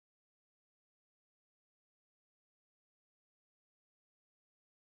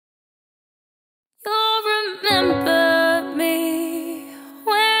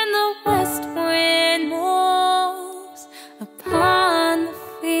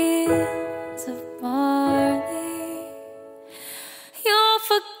fields of barley. You'll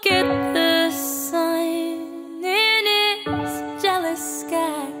forget the sun in its jealous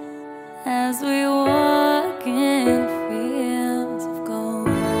sky as we walk in fields of gold.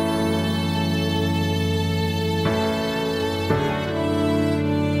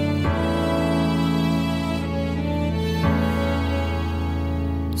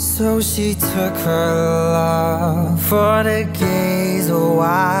 So she took her love for to gaze a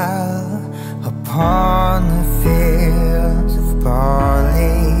while upon the fields of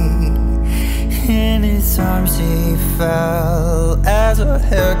barley. In his arms she fell as her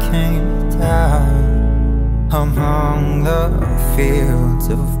hair came down among the fields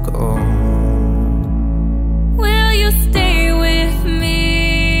of gold. Will you stay with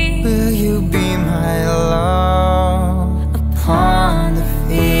me? Will you be my love upon the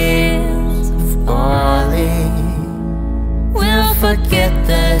fields of barley? We'll forget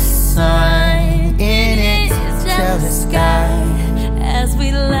the sun in its jealous sky as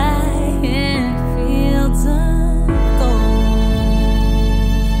we lie in fields of gold.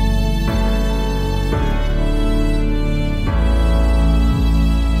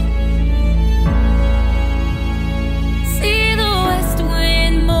 See the west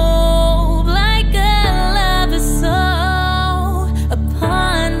wind move like a lava soul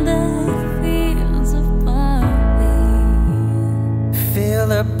upon the fields of barley. Feel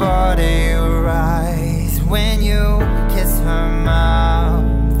her body rise when you kiss her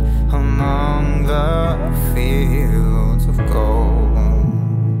mouth among the fields of gold.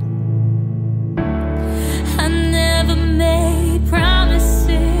 I never made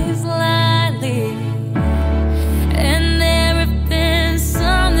promises lightly, and there have been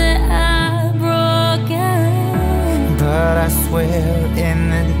some that I've broken. But I swear in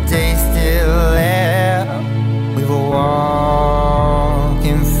the day still left, we will walk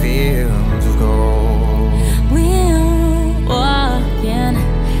in fields of gold. We'll walk in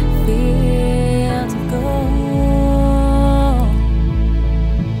fields of gold.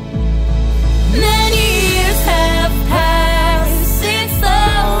 Many years have passed since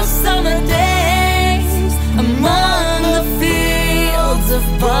those summer days among the fields of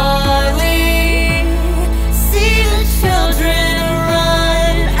barley. See the children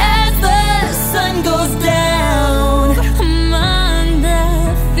run as the sun goes down among the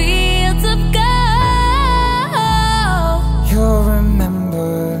fields of gold. You'll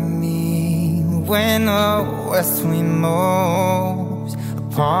remember me when the west wind moves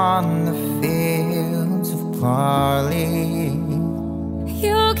upon the fields of barley.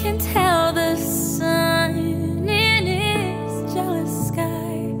 You can tell the sun in its jealous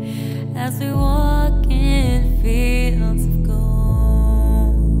sky as we walk in fields of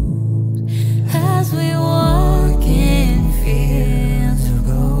gold. As we walk